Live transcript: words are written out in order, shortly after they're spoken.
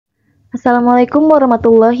Assalamualaikum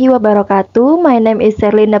warahmatullahi wabarakatuh. My name is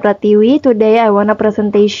Sherly Pratiwi. Today I want a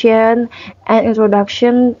presentation and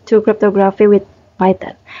introduction to cryptography with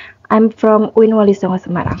Python. I'm from Walisongo,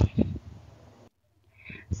 Semarang.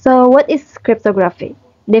 So what is cryptography?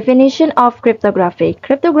 Definition of cryptography.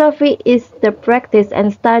 Cryptography is the practice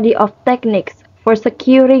and study of techniques for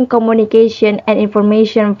securing communication and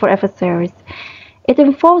information for adversaries. It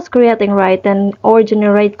involves creating written or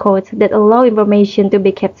generate codes that allow information to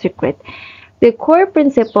be kept secret. The core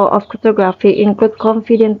principle of cryptography include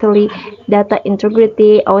confidentiality, data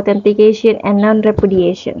integrity, authentication, and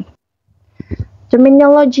non-repudiation.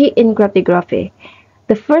 Terminology in cryptography.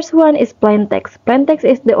 The first one is plain text. Plain text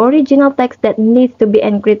is the original text that needs to be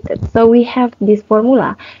encrypted. So we have this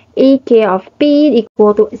formula. K of P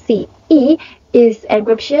equal to C. E is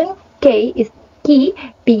encryption, K is key,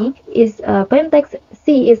 P is plain text,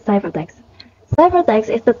 C is ciphertext. Ciphertext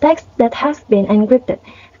is the text that has been encrypted.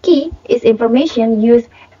 Key is information used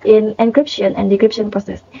in encryption and decryption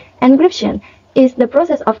process. Encryption is the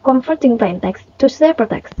process of converting plain text to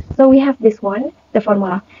ciphertext. So we have this one, the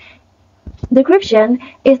formula. Decryption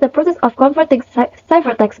is the process of converting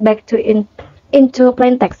ciphertext back into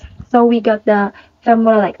plain text. So we got the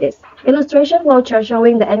formula like this. Illustration flowchart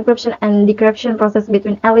showing the encryption and decryption process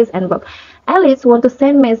between Alice and Bob. Alice want to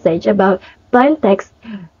send message about plain text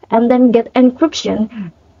and then get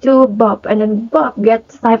encryption to Bob, and then Bob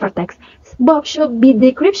gets ciphertext. Bob should be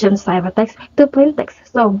decryption ciphertext to plain text,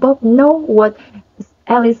 so Bob know what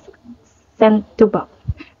Alice sent to Bob.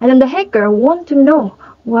 And then the hacker want to know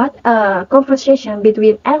what a conversation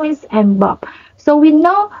between Alice and Bob. So we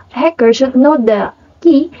know hacker should know the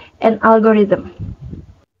key and algorithm.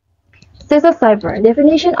 Caesar cipher.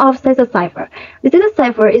 Definition of Caesar cipher. The Caesar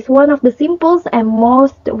cipher is one of the simplest and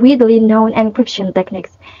most widely known encryption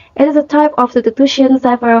techniques. It is a type of substitution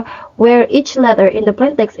cipher where each letter in the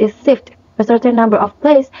plaintext is shifted a certain number of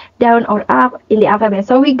places down or up in the alphabet.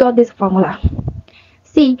 So we got this formula.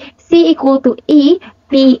 C equal to E,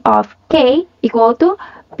 P of K equal to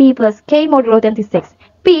P plus K modulo 26.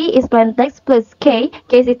 P is plaintext plus K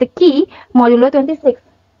is the key, modulo 26.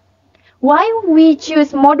 Why we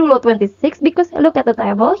choose modulo 26? Because look at the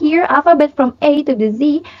table here, alphabet from A to the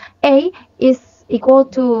Z. A is equal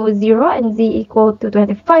to 0 and Z equal to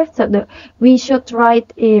 25, so we should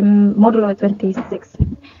write in modulo 26.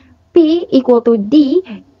 P equal to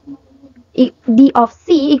D, D of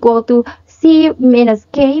C equal to C minus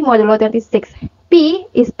K modulo 26. P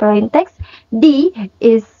is plain text, D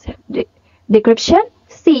is decryption,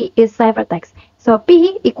 C is ciphertext. So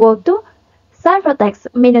P equal to ciphertext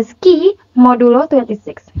minus key modulo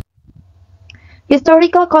 26.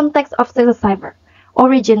 Historical context of Caesar cipher.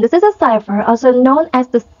 Origin. The Caesar cipher, also known as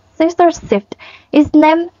the Caesar shift, is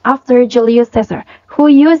named after Julius Caesar, who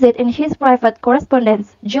used it in his private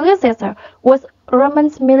correspondence. Julius Caesar was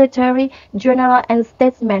Roman's military general and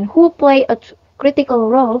statesman who played a critical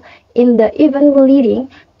role in the event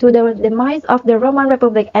leading to the demise of the Roman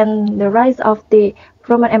Republic and the rise of the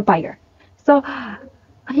Roman Empire. So,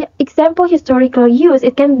 example historical use,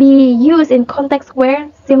 it can be used in context where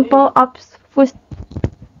simple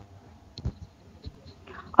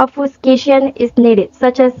obfuscation is needed,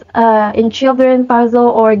 such as in children puzzle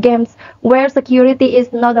or games where security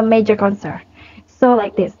is not a major concern. So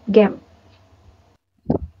like this game.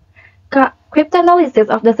 Cryptanalysis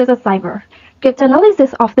of the Caesar cipher.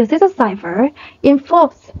 Cryptanalysis of the Caesar cipher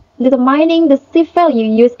involves determining the seed value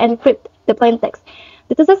used to encrypt the plaintext.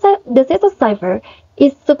 The Caesar cipher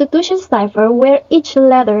is substitution cipher where each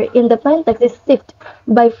letter in the plaintext is shifted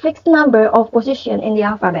by fixed number of positions in the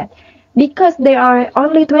alphabet. Because there are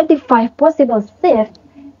only 25 possible shifts,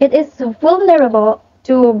 it is vulnerable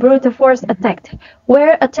to brute force attack,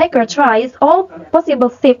 where attacker tries all possible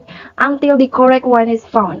shifts until the correct one is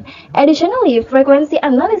found. Additionally, frequency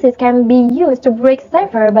analysis can be used to break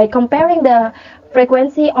cipher by comparing the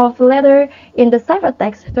frequency of letter in the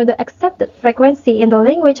ciphertext to the accepted frequency in the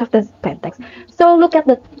language of the plaintext. So look at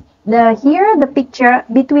the picture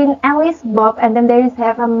between Alice, Bob, and then there is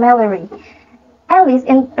have a Mallory. Alice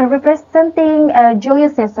is representing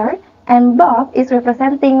Julius Caesar, and Bob is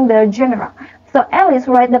representing the general. So Alice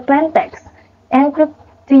write the plaintext encrypt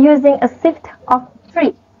to using a shift of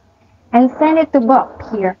 3 and send it to Bob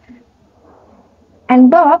here. And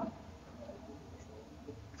Bob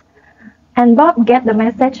get the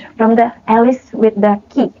message from the Alice with the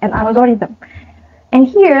key and algorithm. And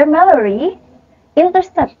here Mallory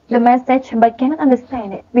intercepts the message but cannot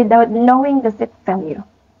understand it without knowing the shift value.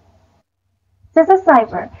 Caesar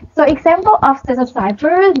cipher. So example of Caesar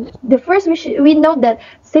cipher, the first we know that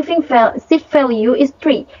shift value is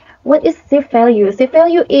 3. What is safe value? Safe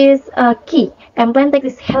value is a key, and plain text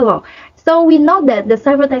is hello. So we know that the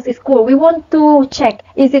ciphertext is cool. We want to check,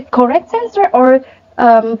 is it correct answer or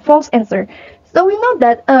false answer? So we know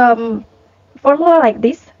that formula like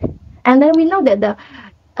this, and then we know that the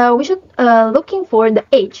we should looking for the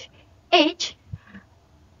age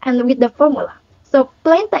and with the formula. So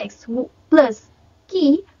plain text plus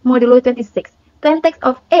key modulo 26. Plain text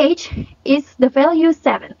of age is the value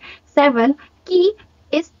 7. 7 key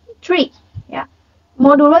is 3. Yeah.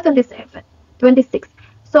 Modulo 27. 26.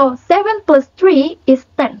 So 7 plus 3 is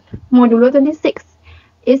 10. Modulo 26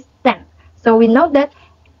 is 10. So we know that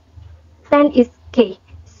 10 is k.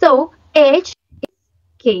 So age is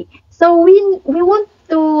k. So we want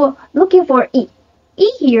to looking for e. E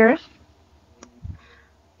here,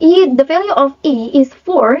 the value of E is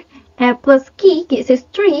 4 plus key is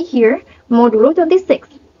 3 here, modulo 26.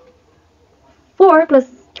 4 plus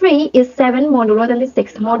 3 is 7 modulo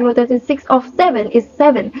 26. Modulo 26 of 7 is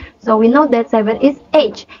 7. So we know that 7 is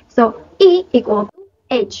H. So E equal to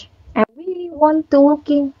H. And we want to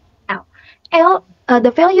looking L. L, the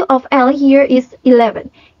value of L here is 11.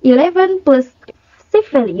 11 plus safe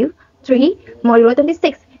value 3 modulo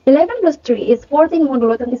 26. 11 plus 3 is 14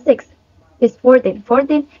 modulo 26. Is 14.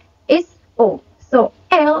 14 is O. So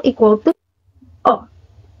L equal to O.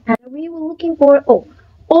 And we were looking for O.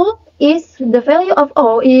 O is the value of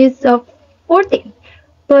O is 14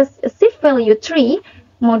 plus safe value 3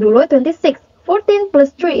 modulo 26. 14 plus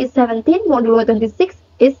 3 is 17 modulo 26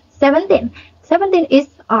 is 17. 17 is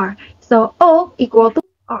R. So O equal to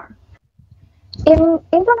R. In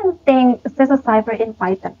implementing CSS cipher in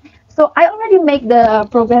Python, so I already make the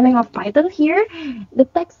programming of Python here. The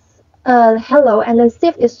text hello and then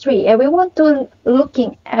shift is 3, and we want to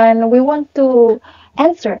looking and we want to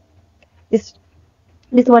answer this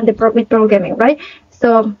one with programming, right?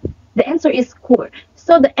 So the answer is cool.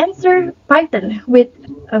 So the answer Python with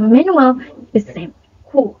a manual is the same,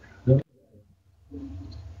 cool.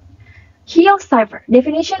 Hill cipher.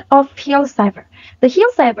 Definition of Hill cipher. The Hill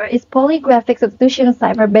cipher is polygraphic substitution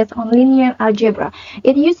cipher based on linear algebra.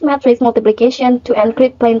 It used matrix multiplication to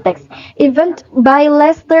encrypt plain text. Invented by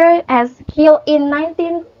Lester S. Hill in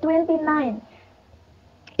 1929.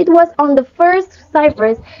 It was on the first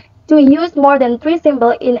ciphers to use more than 3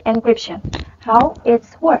 symbols in encryption. How it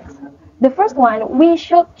works. The first one, we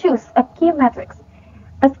should choose a key matrix,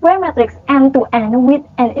 a square matrix n-to-n with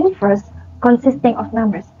an inverse consisting of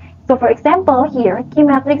numbers. So for example, here, key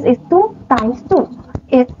matrix is 2 times 2.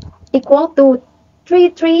 It's equal to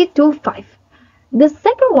 3325. The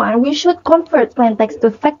second one, we should convert plain text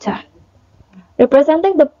to factor,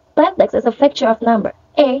 representing the plain text as a factor of number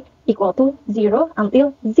a equal to 0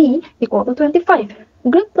 until z equal to 25.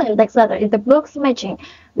 Group plain text letter is the blocks matching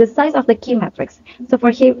the size of the key matrix. So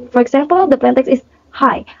for example, the plain text is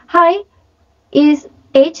high. High is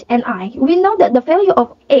h and I. We know that the value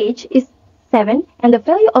of h is 7 and the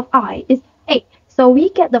value of I is 8. So we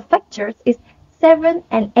get the factors is 7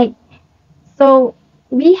 and 8. So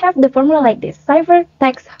we have the formula like this. Cipher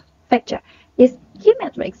text factor is key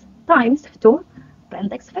matrix times 2 plain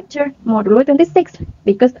text factor modulo 26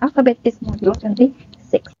 because alphabet is modulo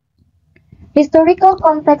 26. Historical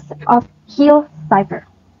context of Hill cipher.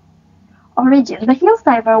 Origin. The Hill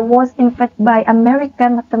cipher was invented by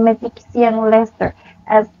American mathematician Lester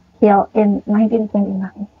S. Hill in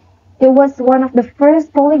 1929. It was one of the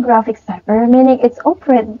first polygraphic cipher, meaning it's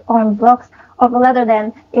operated on blocks of a letter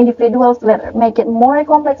than individual letter, make it more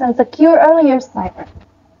complex and secure earlier cipher.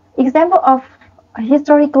 Example of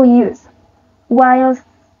historical use. While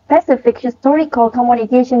specific historical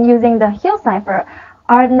communication using the Hill cipher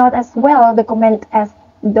are not as well documented as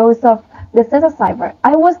those of the CSS cipher,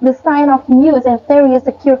 I was the sign of use and serious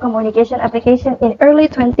secure communication application in early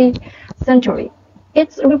 20th century.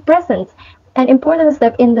 It represents an important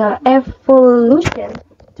step in the evolution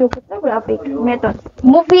to cryptographic methods,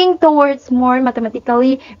 moving towards more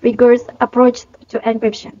mathematically rigorous approach to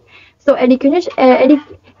encryption. So educational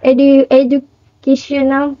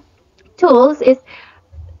tools is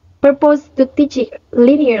purposed to teach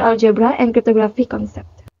linear algebra and cryptography concept.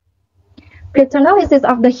 Cryptanalysis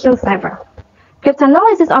of the Hill cipher.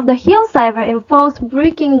 Cryptanalysis of the Hill cipher involves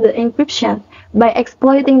breaking the encryption by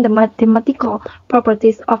exploiting the mathematical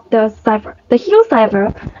properties of the cipher. The Hill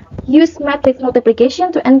cipher uses matrix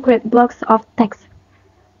multiplication to encrypt blocks of text.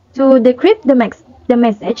 To decrypt the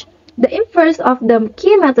message, the inverse of the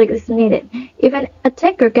key matrix is needed. If an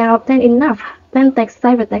attacker can obtain enough plain text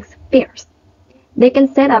ciphertext pairs, they can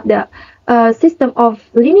set up the system of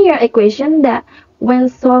linear equation that when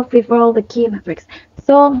solved reveal the key matrix.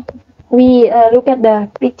 So we look at the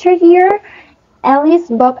picture here. Alice,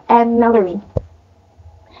 Bob, and Mallory.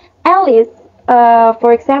 Alice,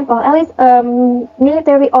 for example, Alice,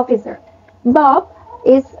 military officer. Bob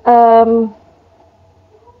is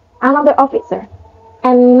another officer.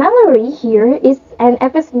 And Mallory here is an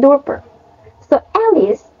eavesdropper. So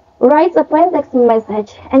Alice writes a plain text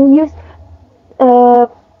message and uses uh,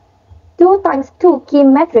 2 times 2 key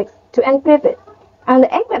metrics to encrypt it. And the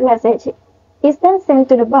encrypted message is then sent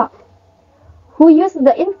to the Bob, who uses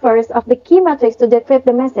the inverse of the key matrix to decrypt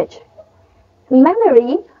the message.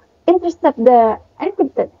 Mallory intercepts the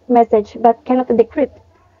encrypted message but cannot decrypt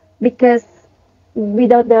because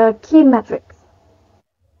without the key matrix.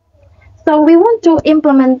 So we want to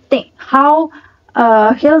implement how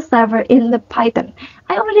Hill server in the Python.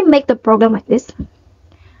 I already make the program like this,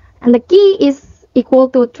 and the key is equal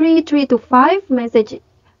to 3325 message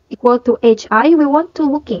equal to hi. We want to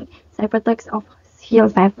looking ciphertext of Hill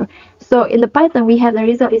cipher. So in the Python we have the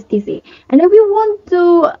result is tc, and then we want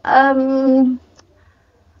to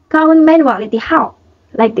count manuality. How?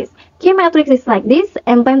 Like this. Key matrix is like this,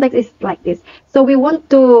 and plaintext is like this. So we want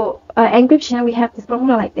to encryption. We have this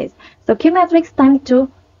formula like this. So key matrix times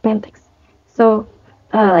to plaintext. So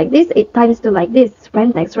like this, it times to like this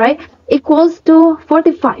plaintext, right? Equals to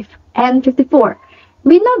 45 and 54.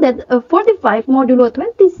 We know that 45 modulo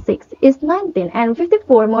 26 is 19, and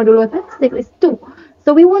 54 modulo 26 is 2.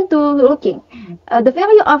 So we want to looking. The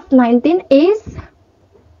value of 19 is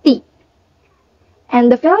t,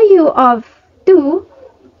 and the value of 2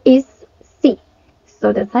 is C.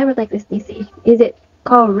 So the ciphertext is DC. Is it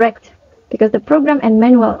correct? Because the program and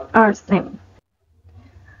manual are same.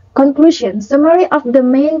 Conclusion. Summary of the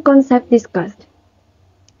main concept discussed.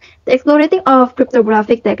 The explorating of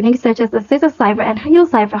cryptographic techniques such as the CISA cipher and Hill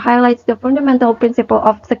cipher highlights the fundamental principle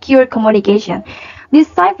of secure communication. This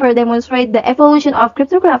cipher demonstrates the evolution of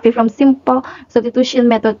cryptography from simple substitution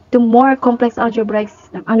method to more complex algebraic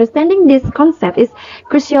system. Understanding this concept is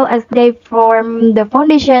crucial as they form the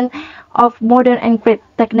foundation of modern encryption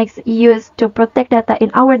techniques used to protect data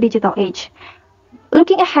in our digital age.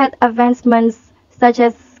 Looking ahead, advancements such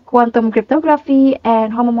as quantum cryptography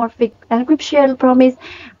and homomorphic encryption promise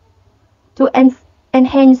to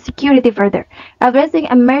enhance security further, addressing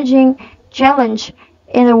emerging challenge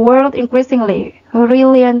in a world increasingly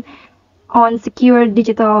reliant on secure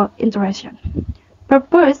digital interaction.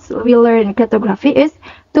 Purpose we learn cryptography is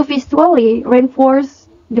to visually reinforce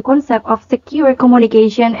the concept of secure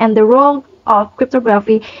communication and the role of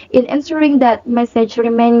cryptography in ensuring that messages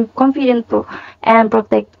remain confidential and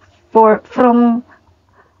protected from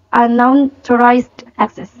unauthorized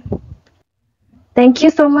access. Thank you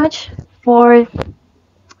so much for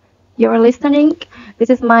your listening. This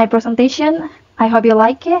is my presentation. I hope you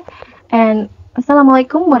like it. And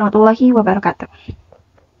Assalamualaikum warahmatullahi wabarakatuh.